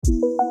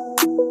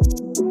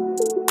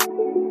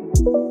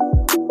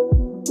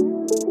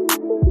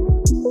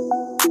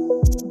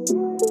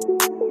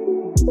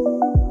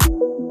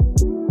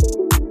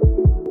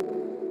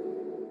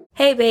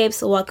Hey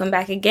babes, welcome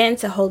back again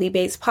to Holy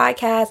Babes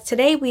Podcast.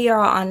 Today we are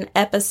on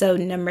episode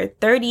number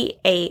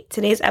 38.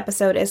 Today's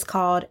episode is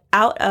called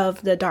Out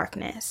of the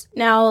Darkness.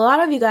 Now, a lot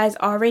of you guys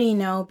already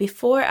know,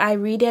 before I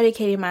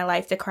rededicated my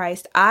life to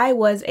Christ, I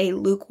was a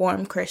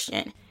lukewarm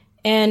Christian.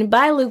 And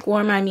by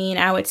lukewarm, I mean,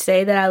 I would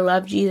say that I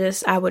love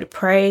Jesus. I would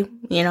pray,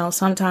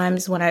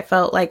 sometimes when I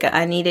felt like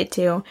I needed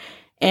to.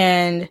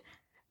 And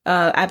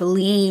I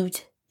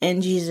believed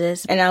in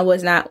Jesus, and I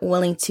was not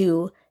willing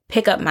to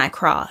pick up my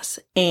cross,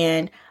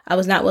 and I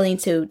was not willing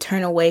to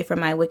turn away from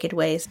my wicked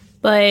ways.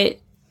 But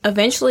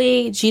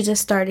eventually Jesus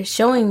started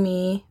showing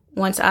me,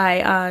 once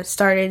I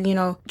started,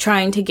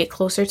 trying to get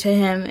closer to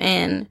him,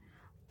 and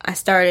I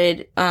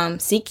started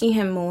seeking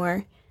him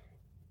more.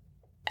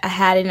 I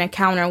had an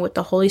encounter with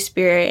the Holy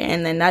Spirit,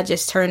 and then that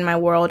just turned my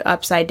world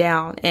upside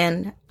down.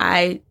 And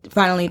I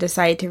finally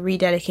decided to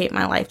rededicate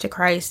my life to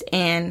Christ,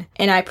 and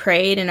I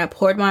prayed and I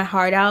poured my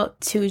heart out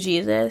to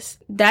Jesus.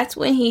 That's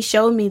when he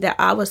showed me that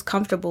I was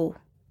comfortable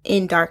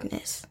in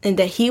darkness and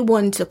that he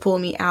wanted to pull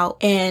me out.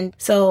 And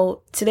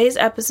so today's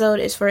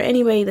episode is for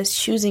anybody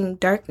that's choosing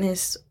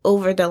darkness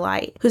over the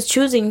light, who's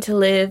choosing to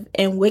live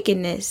in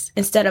wickedness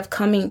instead of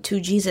coming to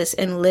Jesus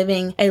and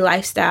living a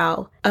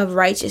lifestyle of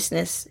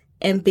righteousness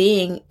and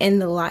being in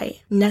the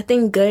light.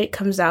 Nothing good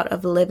comes out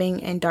of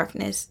living in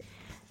darkness.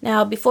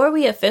 Now, before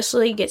we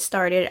officially get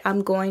started,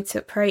 I'm going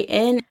to pray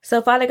in.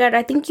 So, Father God,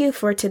 I thank you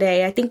for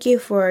today. I thank you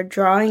for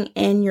drawing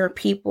in your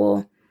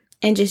people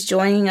and just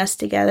joining us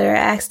together. I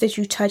ask that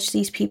you touch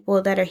these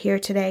people that are here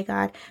today,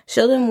 God.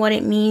 Show them what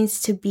it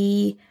means to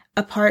be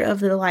a part of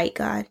the light,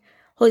 God.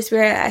 Holy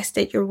Spirit, I ask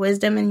that your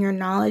wisdom and your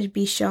knowledge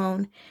be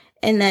shown,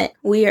 and that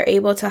we are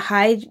able to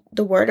hide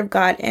the word of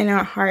God in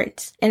our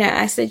hearts. And I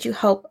ask that you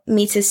help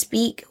me to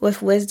speak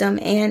with wisdom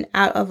and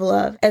out of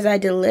love as I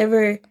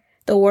deliver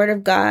the word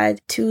of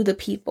God to the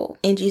people.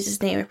 In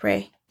Jesus' name I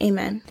pray.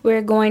 Amen.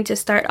 We're going to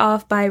start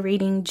off by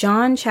reading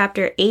John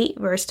chapter 8,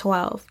 verse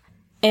 12.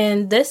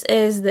 And this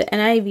is the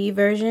NIV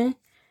version.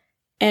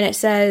 And it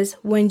says,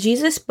 "When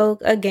Jesus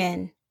spoke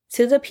again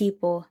to the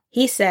people,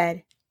 he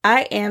said,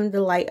 'I am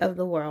the light of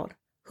the world.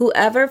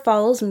 Whoever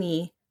follows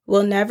me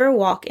will never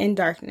walk in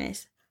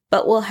darkness,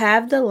 but will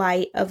have the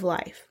light of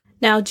life.'"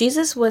 Now,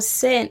 Jesus was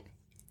sent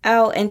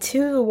out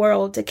into the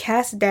world to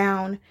cast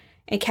down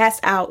and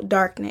cast out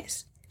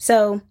darkness.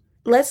 So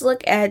let's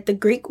look at the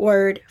Greek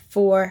word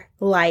for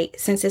light.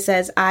 Since it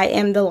says, "I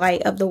am the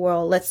light of the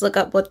world," let's look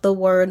up what the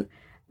word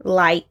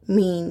light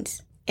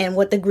means and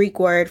what the Greek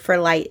word for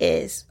light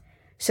is.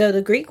 So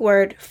the Greek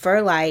word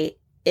for light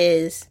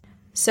is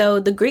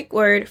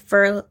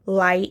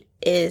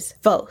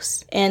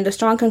phos, and the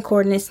Strong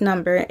Concordance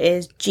number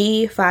is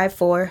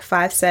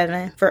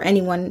G5457 for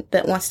anyone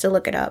that wants to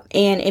look it up.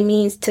 And it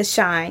means to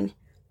shine,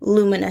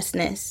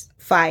 luminousness,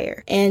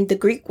 fire. And the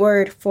Greek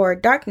word for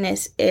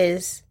darkness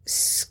is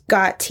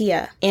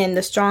scotia, and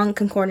the Strong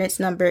Concordance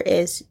number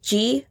is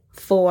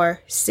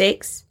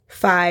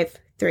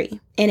G4653,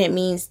 and it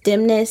means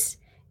dimness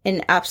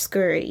and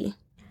obscurity.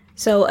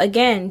 So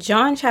again,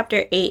 John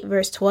chapter 8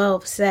 verse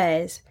 12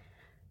 says,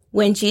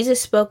 "When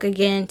Jesus spoke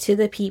again to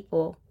the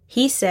people,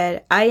 he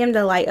said, 'I am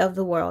the light of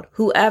the world.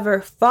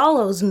 Whoever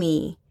follows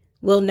me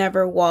will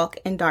never walk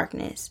in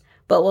darkness,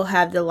 but will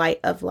have the light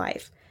of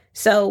life.'"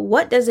 So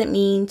what does it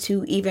mean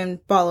to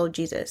even follow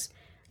Jesus?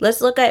 Let's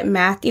look at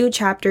Matthew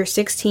chapter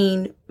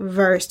 16,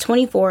 verse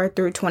 24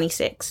 through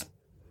 26.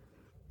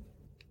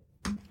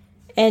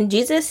 "And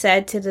Jesus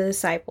said to the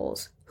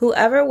disciples,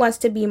 'Whoever wants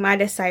to be my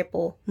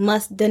disciple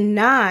must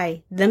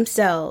deny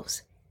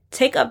themselves,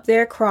 take up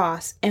their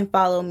cross, and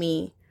follow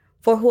me.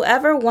 For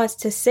whoever wants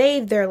to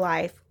save their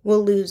life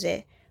will lose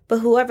it, but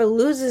whoever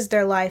loses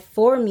their life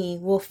for me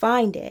will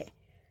find it.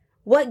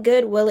 What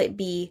good will it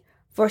be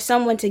for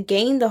someone to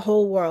gain the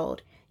whole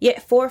world,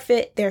 yet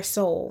forfeit their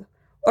soul?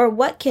 Or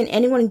what can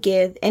anyone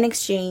give in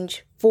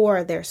exchange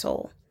for their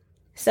soul?'"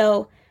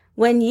 So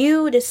when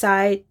you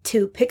decide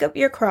to pick up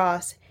your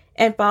cross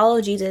and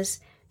follow Jesus,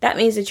 that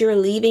means that you're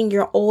leaving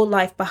your old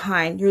life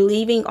behind. You're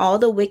leaving all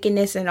the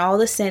wickedness and all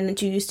the sin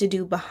that you used to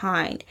do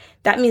behind.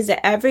 That means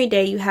that every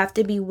day you have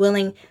to be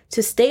willing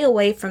to stay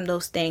away from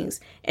those things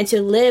and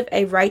to live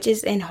a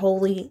righteous and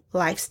holy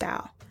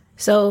lifestyle.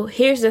 So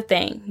here's the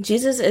thing.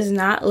 Jesus is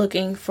not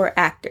looking for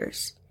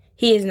actors.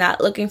 He is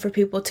not looking for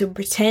people to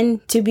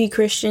pretend to be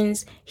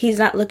Christians. He's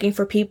not looking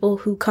for people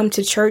who come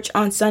to church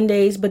on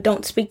Sundays but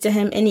don't speak to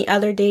him any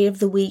other day of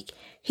the week.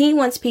 He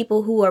wants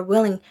people who are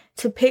willing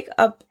to pick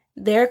up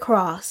their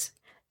cross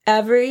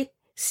every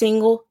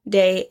single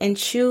day and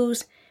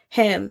choose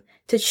him,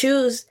 to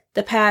choose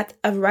the path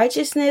of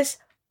righteousness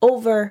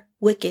over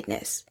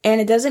wickedness.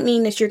 And it doesn't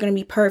mean that you're going to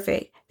be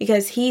perfect,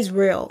 because he's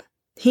real.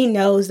 He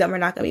knows that we're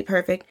not going to be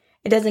perfect.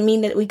 It doesn't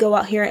mean that we go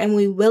out here and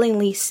we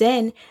willingly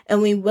sin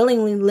and we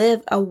willingly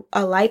live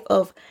a life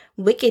of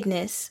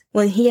wickedness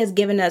when he has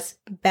given us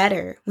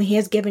better, when he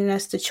has given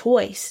us the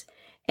choice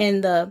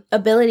and the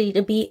ability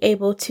to be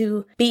able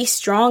to be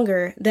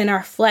stronger than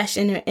our flesh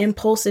and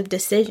impulsive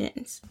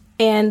decisions.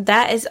 And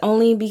that is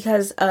only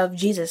because of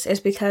Jesus. It's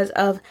because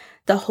of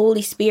the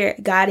Holy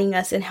Spirit guiding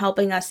us and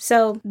helping us.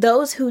 So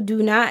those who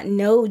do not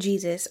know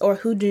Jesus or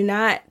who do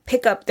not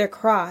pick up their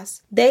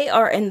cross, they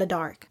are in the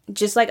dark.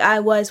 Just like I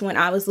was when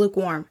I was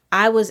lukewarm.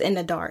 I was in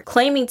the dark,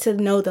 claiming to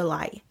know the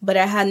light, but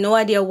I had no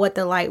idea what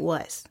the light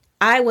was.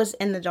 I was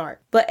in the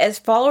dark. But as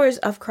followers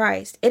of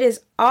Christ, it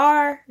is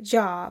our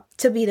job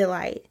to be the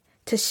light,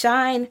 to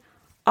shine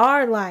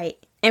our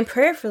light. And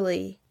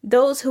prayerfully,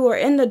 those who are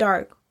in the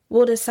dark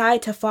will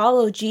decide to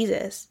follow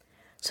Jesus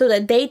so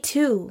that they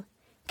too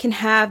can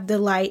have the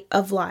light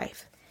of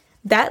life.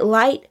 That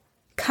light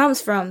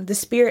comes from the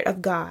Spirit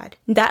of God.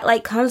 That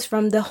light comes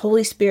from the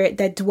Holy Spirit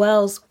that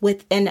dwells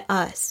within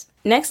us.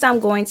 Next, I'm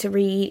going to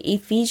read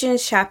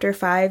Ephesians chapter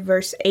 5,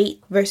 verse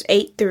 8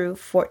 through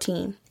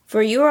 14.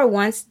 For you were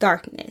once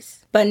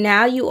darkness, but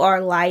now you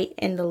are light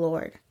in the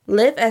Lord.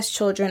 Live as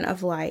children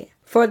of light.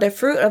 For the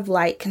fruit of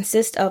light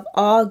consists of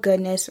all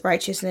goodness,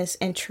 righteousness,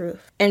 and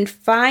truth. And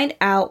find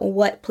out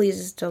what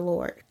pleases the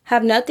Lord.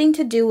 Have nothing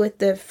to do with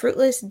the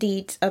fruitless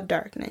deeds of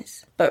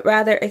darkness, but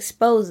rather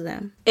expose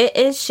them. It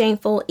is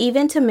shameful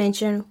even to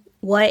mention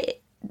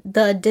what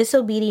the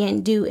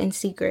disobedient do in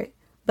secret.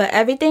 But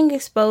everything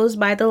exposed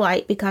by the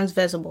light becomes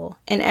visible,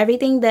 and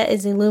everything that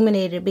is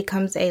illuminated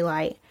becomes a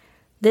light.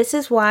 This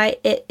is why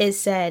it is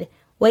said,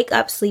 "Wake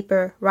up,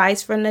 sleeper,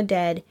 rise from the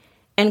dead,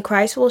 and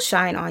Christ will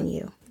shine on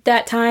you."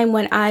 That time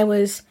when I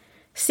was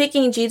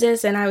seeking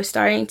Jesus and I was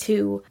starting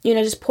to,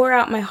 just pour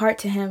out my heart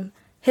to him,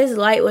 his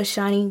light was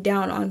shining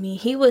down on me.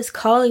 He was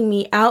calling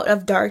me out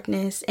of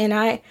darkness, and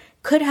I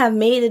could have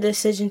made a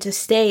decision to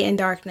stay in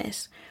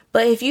darkness.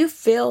 But if you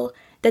feel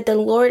that the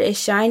Lord is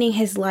shining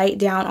his light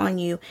down on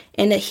you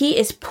and that he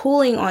is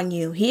pulling on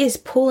you, he is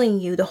pulling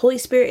you, the Holy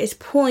Spirit is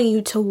pulling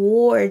you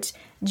towards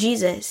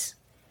Jesus,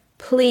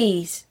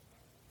 please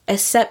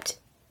accept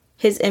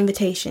his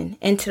invitation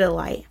into the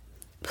light.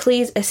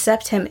 Please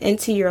accept him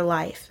into your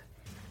life.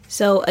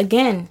 So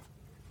again,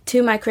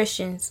 to my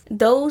Christians,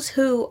 those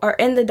who are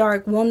in the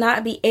dark will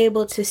not be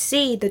able to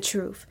see the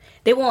truth.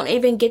 They won't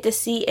even get to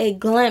see a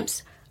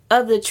glimpse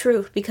of the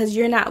truth because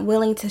you're not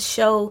willing to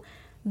show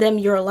them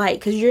your light,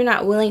 because you're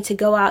not willing to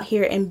go out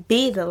here and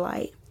be the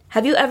light.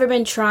 Have you ever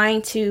been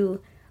trying to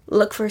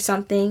look for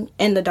something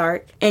in the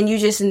dark and you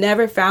just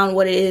never found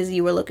what it is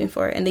you were looking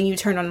for, and then you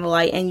turn on the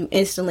light and you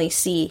instantly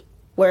see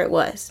where it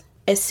was?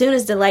 As soon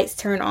as the lights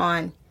turn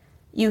on,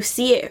 you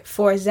see it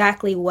for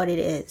exactly what it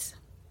is.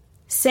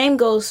 Same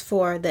goes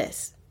for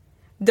this.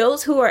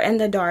 Those who are in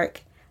the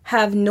dark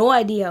have no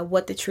idea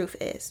what the truth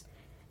is.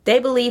 They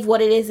believe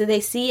what it is that they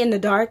see in the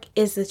dark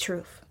is the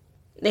truth.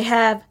 They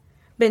have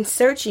been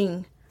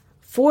searching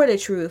for the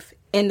truth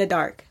in the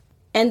dark,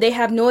 and they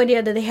have no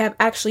idea that they have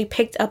actually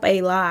picked up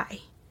a lie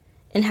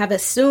and have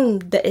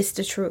assumed that it's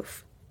the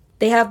truth.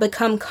 They have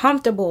become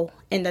comfortable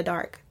in the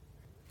dark.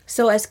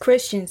 So as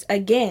Christians,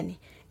 again,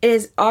 it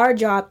is our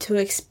job to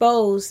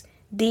expose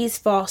these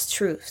false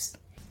truths.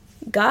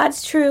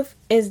 God's truth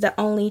is the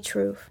only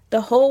truth.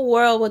 The whole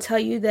world will tell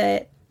you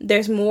that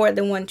there's more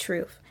than one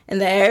truth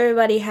and that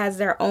everybody has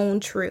their own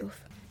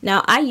truth.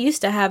 Now, I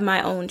used to have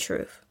my own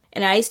truth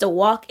and I used to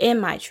walk in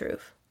my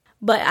truth.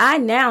 But I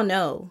now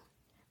know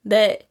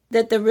that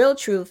the real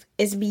truth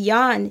is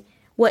beyond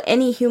what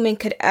any human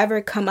could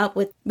ever come up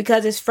with,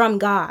 because it's from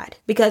God,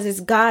 because it's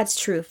God's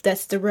truth.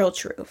 That's the real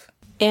truth.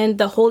 And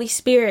the Holy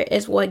Spirit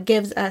is what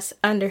gives us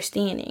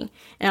understanding.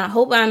 And I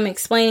hope I'm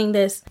explaining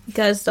this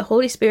because the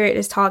Holy Spirit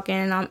is talking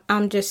and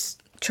I'm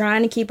just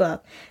trying to keep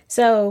up.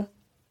 So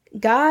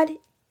God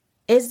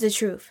is the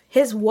truth.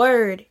 His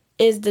word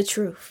is the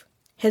truth.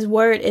 His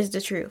word is the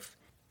truth.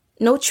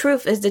 No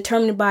truth is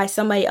determined by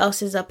somebody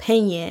else's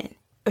opinion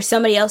or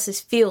somebody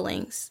else's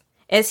feelings.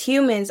 As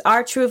humans,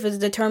 our truth is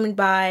determined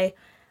by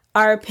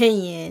our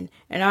opinion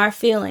and our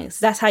feelings.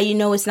 That's how you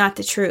know it's not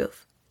the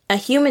truth. A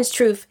human's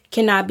truth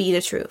cannot be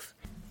the truth.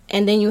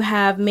 And then you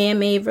have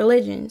man-made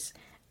religions.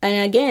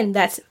 And again,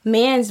 that's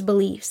man's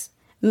beliefs,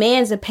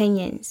 man's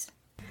opinions.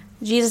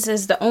 Jesus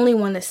is the only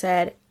one that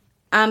said,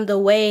 "I'm the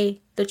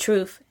way, the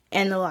truth,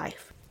 and the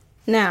life."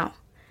 Now,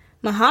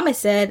 Muhammad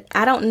said,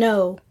 "I don't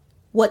know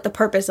what the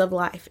purpose of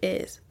life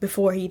is,"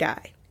 before he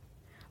died.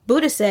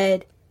 Buddha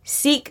said,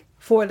 "Seek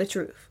for the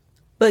truth."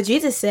 But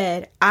Jesus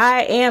said,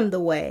 "I am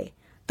the way,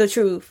 the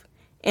truth,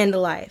 and the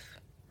life.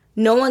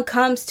 No one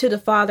comes to the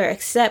Father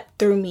except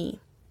through me."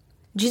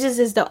 Jesus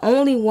is the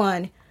only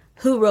one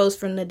who rose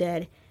from the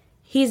dead.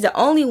 He's the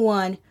only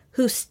one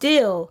who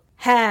still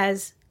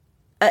has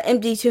an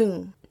empty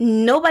tomb.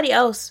 Nobody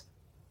else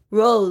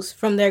rose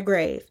from their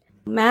grave.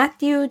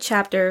 Matthew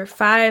chapter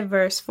 5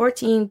 verse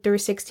 14 through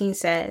 16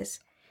 says,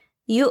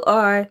 "You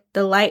are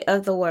the light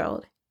of the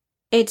world.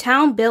 A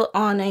town built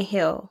on a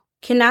hill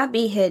cannot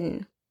be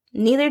hidden.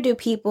 Neither do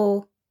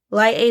people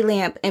light a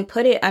lamp and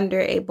put it under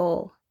a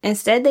bowl.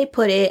 Instead, they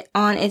put it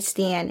on its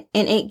stand,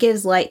 and it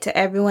gives light to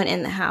everyone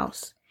in the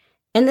house.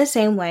 In the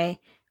same way,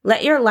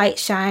 let your light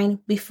shine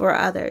before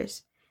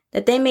others,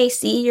 that they may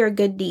see your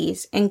good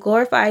deeds and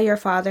glorify your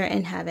Father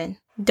in heaven."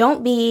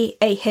 Don't be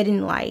a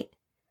hidden light.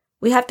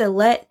 We have to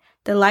let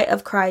the light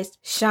of Christ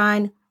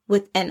shine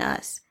within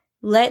us.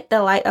 Let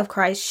the light of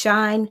Christ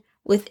shine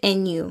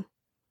within you.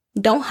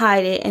 Don't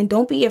hide it and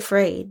don't be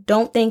afraid.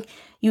 Don't think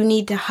you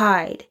need to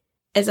hide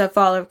as a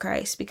follower of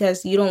Christ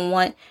because you don't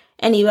want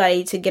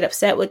anybody to get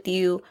upset with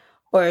you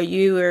or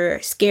you are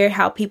scared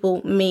how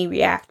people may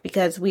react,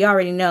 because we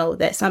already know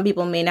that some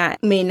people may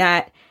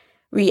not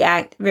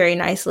react very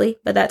nicely,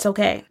 but that's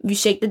okay. You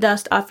shake the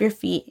dust off your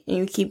feet and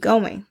you keep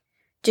going.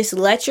 Just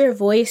let your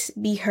voice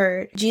be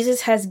heard.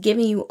 Jesus has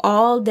given you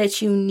all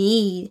that you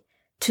need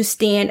to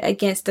stand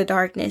against the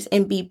darkness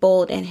and be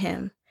bold in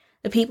him.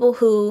 The people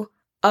who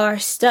are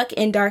stuck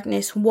in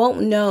darkness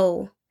won't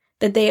know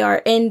that they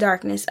are in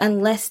darkness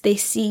unless they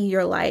see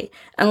your light,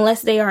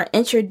 unless they are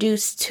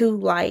introduced to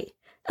light,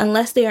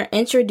 unless they are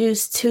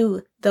introduced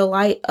to the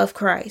light of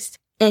Christ.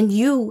 And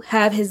you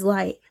have his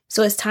light.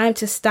 So it's time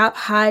to stop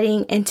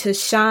hiding and to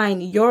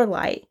shine your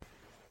light.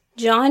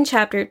 John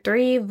chapter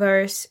 3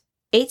 verse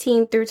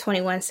 18 through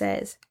 21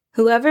 says,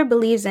 "Whoever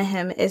believes in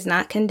him is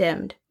not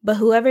condemned, but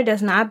whoever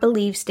does not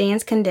believe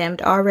stands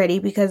condemned already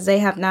because they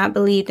have not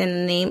believed in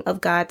the name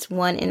of God's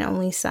one and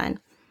only Son.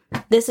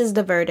 This is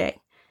the verdict.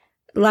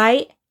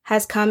 Light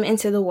has come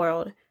into the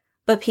world,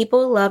 but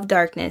people love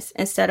darkness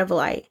instead of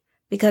light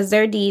because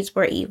their deeds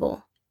were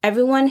evil.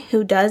 Everyone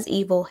who does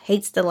evil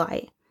hates the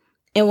light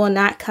and will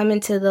not come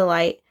into the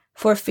light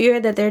for fear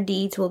that their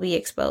deeds will be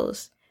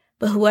exposed.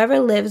 But whoever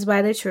lives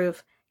by the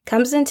truth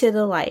comes into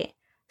the light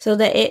so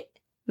that it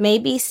may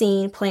be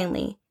seen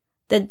plainly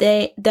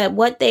that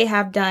what they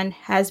have done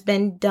has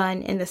been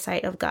done in the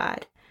sight of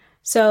God."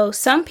 So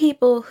some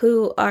people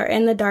who are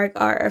in the dark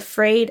are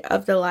afraid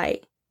of the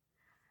light.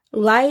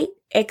 Light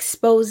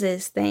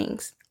exposes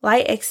things.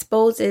 Light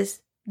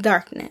exposes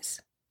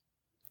darkness.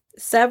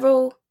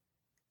 Several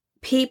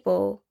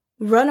people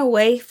run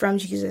away from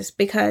Jesus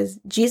because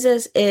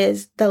Jesus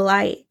is the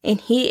light and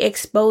he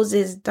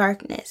exposes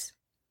darkness.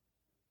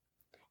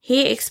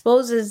 He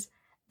exposes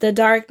the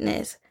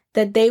darkness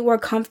that they were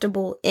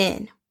comfortable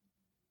in.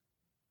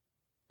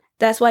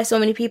 That's why so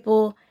many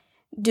people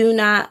do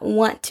not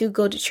want to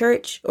go to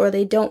church or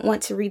they don't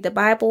want to read the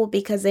Bible,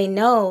 because they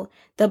know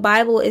the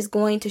Bible is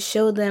going to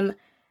show them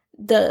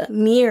the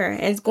mirror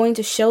and it's going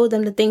to show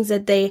them the things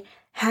that they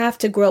have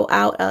to grow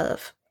out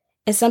of.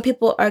 And some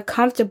people are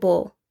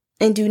comfortable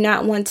and do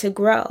not want to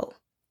grow.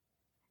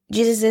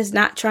 Jesus is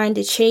not trying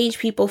to change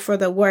people for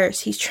the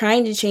worse. He's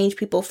trying to change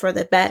people for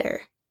the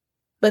better.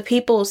 But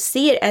people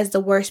see it as the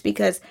worst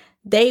because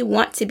they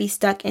want to be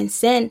stuck in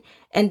sin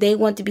and they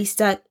want to be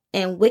stuck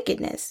in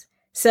wickedness.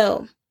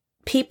 So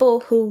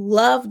people who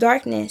love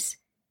darkness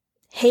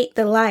hate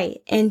the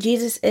light, and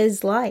Jesus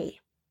is light.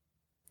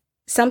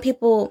 Some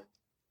people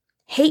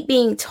hate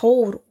being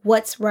told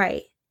what's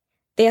right.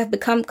 They have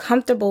become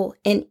comfortable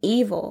in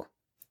evil.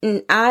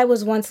 And I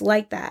was once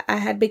like that. I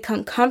had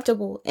become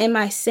comfortable in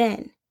my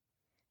sin.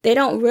 They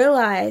don't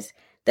realize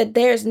that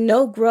there's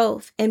no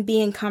growth in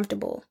being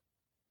comfortable.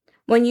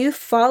 When you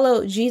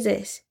follow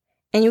Jesus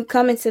and you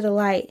come into the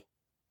light,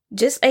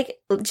 just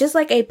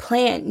like a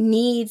plant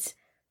needs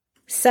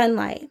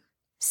sunlight,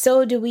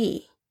 so do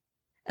we.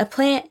 A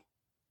plant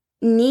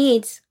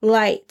needs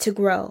light to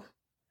grow.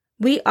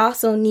 We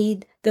also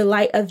need the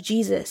light of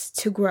Jesus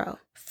to grow.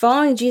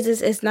 Following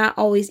Jesus is not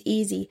always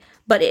easy,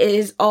 but it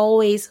is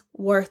always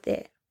worth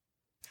it.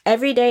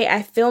 Every day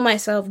I feel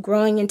myself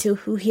growing into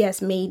who he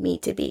has made me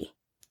to be.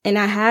 And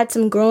I had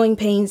some growing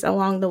pains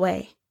along the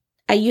way.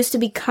 I used to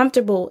be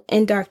comfortable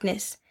in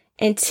darkness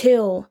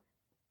until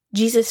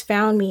Jesus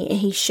found me and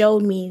he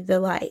showed me the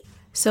light.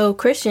 So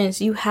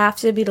Christians, you have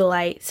to be the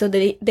light so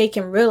that they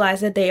can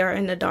realize that they are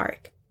in the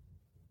dark.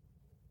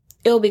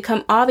 It will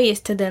become obvious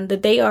to them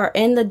that they are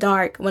in the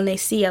dark when they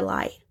see a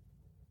light.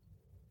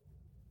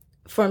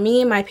 For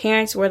me, my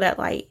parents were that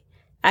light.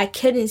 I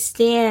couldn't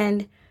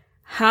stand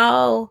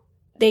how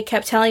they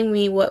kept telling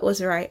me what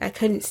was right. I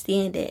couldn't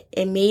stand it.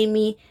 It made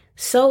me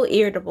so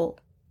irritable.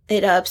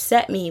 It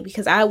upset me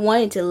because I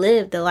wanted to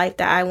live the life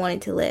that I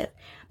wanted to live.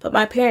 But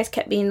my parents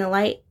kept being the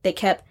light.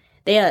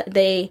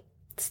 They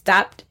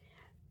stopped,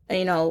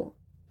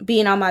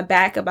 being on my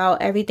back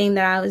about everything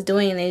that I was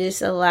doing. And they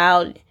just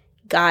allowed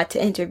God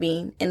to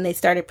intervene. And they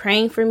started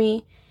praying for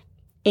me.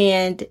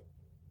 And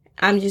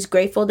I'm just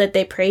grateful that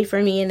they prayed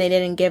for me and they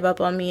didn't give up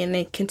on me and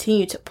they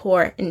continued to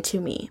pour into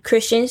me.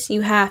 Christians,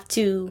 you have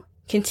to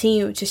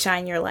continue to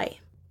shine your light.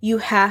 You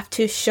have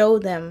to show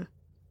them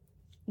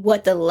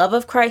what the love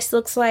of Christ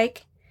looks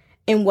like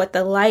and what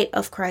the light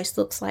of Christ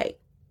looks like.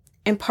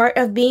 And part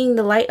of being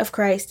the light of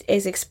Christ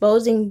is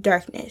exposing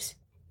darkness.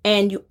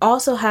 And you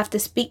also have to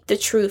speak the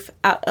truth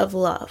out of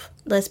love.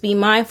 Let's be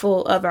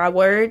mindful of our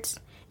words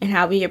and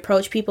how we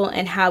approach people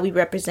and how we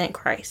represent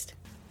Christ.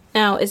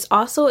 Now, it's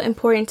also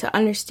important to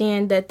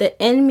understand that the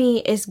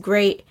enemy is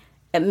great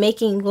at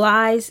making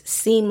lies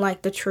seem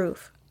like the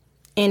truth.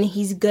 And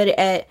he's good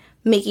at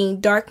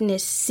making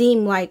darkness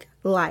seem like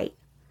light.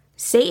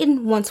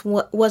 Satan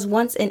was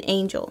once an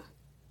angel.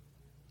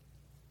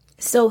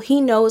 So he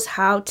knows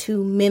how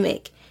to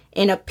mimic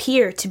and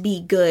appear to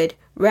be good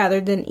rather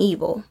than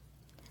evil.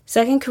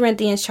 2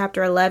 Corinthians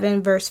chapter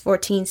 11 verse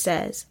 14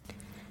 says,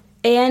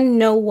 "And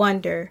no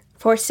wonder,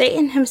 for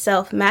Satan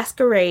himself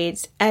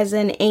masquerades as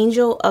an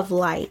angel of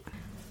light."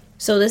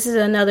 So this is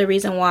another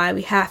reason why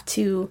we have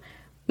to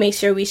make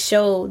sure we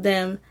show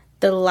them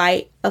the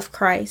light of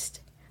Christ,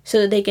 so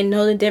that they can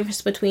know the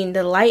difference between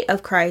the light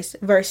of Christ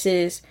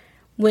versus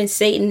when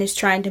Satan is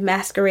trying to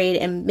masquerade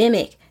and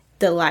mimic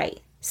the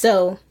light.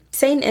 So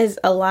Satan is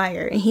a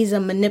liar and he's a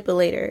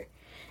manipulator,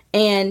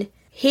 and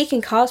he can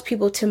cause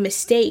people to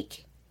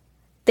mistake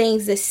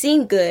things that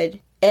seem good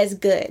as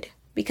good,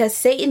 because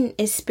Satan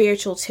is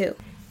spiritual too.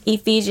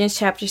 Ephesians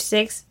chapter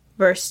 6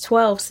 verse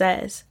 12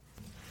 says,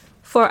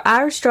 "For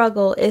our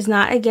struggle is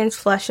not against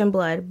flesh and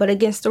blood, but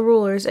against the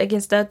rulers,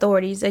 against the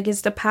authorities,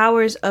 against the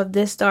powers of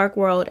this dark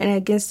world, and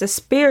against the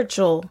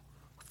spiritual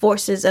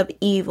forces of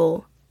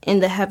evil in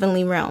the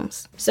heavenly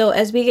realms." So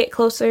as we get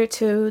closer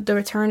to the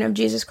return of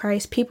Jesus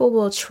Christ, people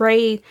will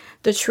trade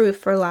the truth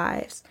for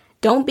lies.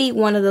 Don't be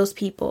one of those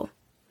people.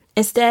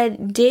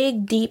 Instead,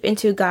 dig deep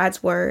into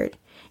God's word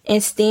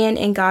and stand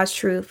in God's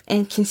truth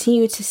and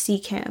continue to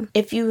seek him.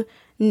 If you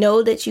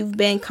know that you've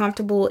been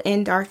comfortable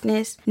in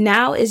darkness,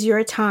 now is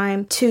your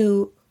time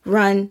to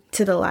run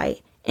to the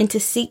light and to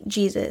seek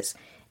Jesus.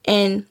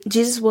 And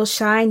Jesus will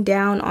shine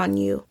down on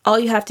you. All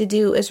you have to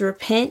do is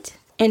repent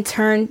and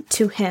turn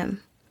to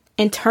him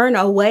and turn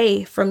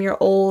away from your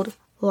old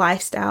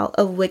lifestyle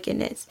of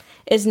wickedness.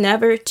 It's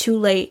never too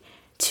late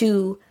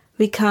to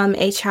become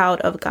a child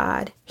of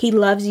God. He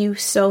loves you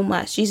so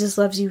much. Jesus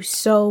loves you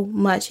so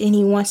much, and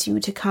he wants you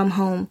to come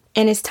home.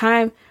 And it's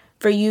time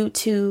for you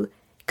to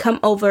come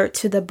over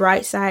to the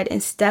bright side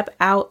and step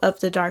out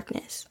of the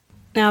darkness.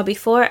 Now,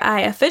 before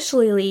I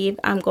officially leave,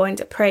 I'm going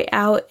to pray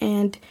out,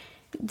 and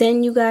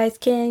then you guys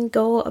can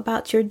go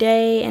about your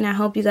day. And I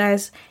hope you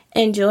guys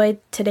enjoyed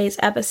today's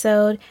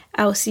episode.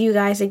 I will see you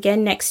guys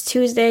again next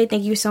Tuesday.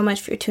 Thank you so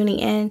much for tuning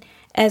in.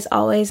 As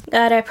always,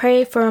 God, I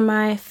pray for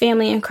my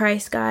family in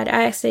Christ, God.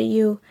 I ask that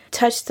you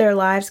touch their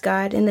lives,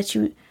 God, and that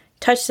you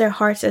touch their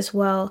hearts as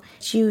well.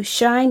 That you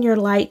shine your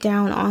light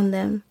down on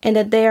them, and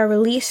that they are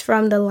released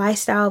from the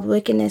lifestyle of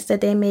wickedness that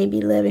they may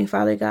be living,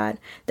 Father God.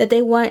 That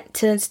they want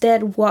to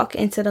instead walk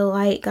into the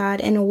light, God,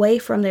 and away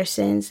from their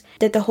sins.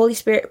 That the Holy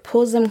Spirit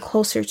pulls them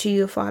closer to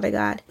you, Father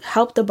God.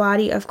 Help the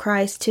body of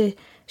Christ to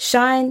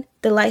shine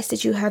the lights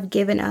that you have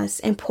given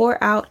us and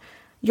pour out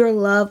your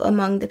love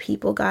among the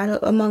people, God,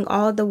 among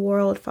all the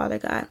world, Father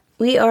God.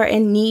 We are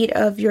in need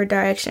of your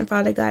direction,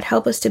 Father God.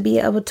 Help us to be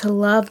able to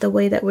love the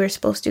way that we're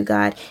supposed to,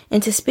 God,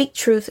 and to speak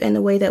truth in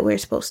the way that we're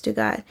supposed to,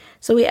 God.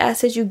 So we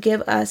ask that you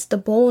give us the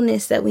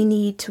boldness that we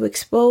need to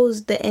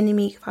expose the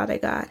enemy, Father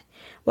God,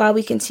 while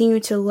we continue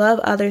to love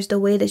others the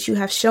way that you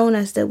have shown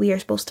us that we are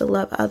supposed to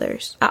love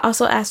others. I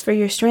also ask for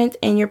your strength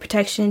and your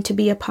protection to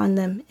be upon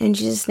them. In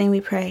Jesus' name we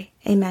pray.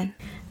 Amen.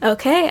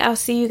 Okay, I'll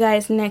see you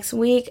guys next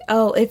week.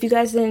 Oh, if you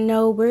guys didn't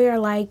know, we're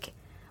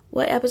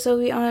what episode are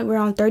we on? We're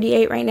on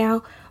 38 right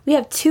now. We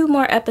have 2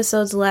 more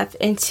episodes left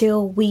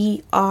until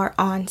we are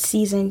on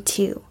season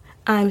 2.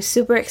 I'm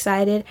super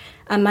excited.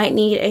 I might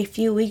need a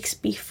few weeks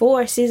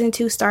before season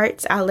 2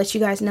 starts. I'll let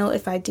you guys know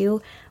if I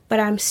do, but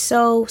I'm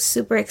so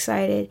super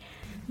excited.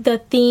 The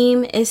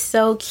theme is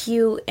so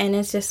cute, and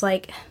it's just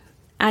like,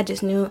 I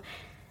just knew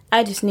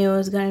it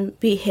was going to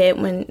be hit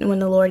when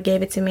the Lord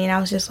gave it to me, and I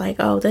was just like,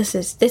 oh, this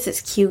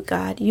is cute,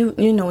 God. You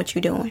know what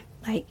you're doing.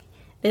 Like,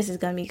 this is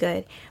going to be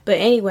good. But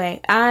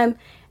anyway, I'm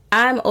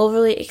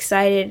overly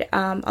excited.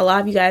 A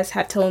lot of you guys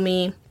have told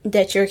me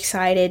that you're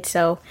excited,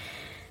 so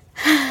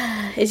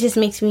it just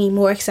makes me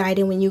more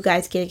excited when you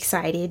guys get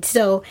excited.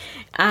 So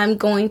I'm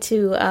going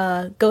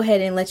to go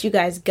ahead and let you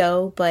guys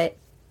go, but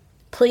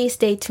please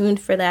stay tuned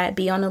for that.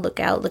 Be on the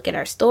lookout. Look at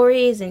our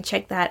stories and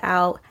check that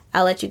out.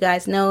 I'll let you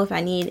guys know if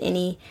I need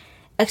any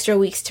extra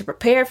weeks to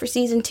prepare for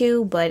season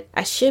 2, but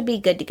I should be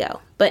good to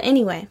go. But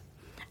anyway,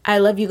 I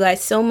love you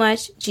guys so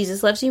much.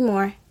 Jesus loves you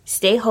more.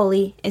 Stay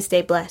holy and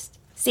stay blessed.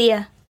 See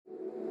ya.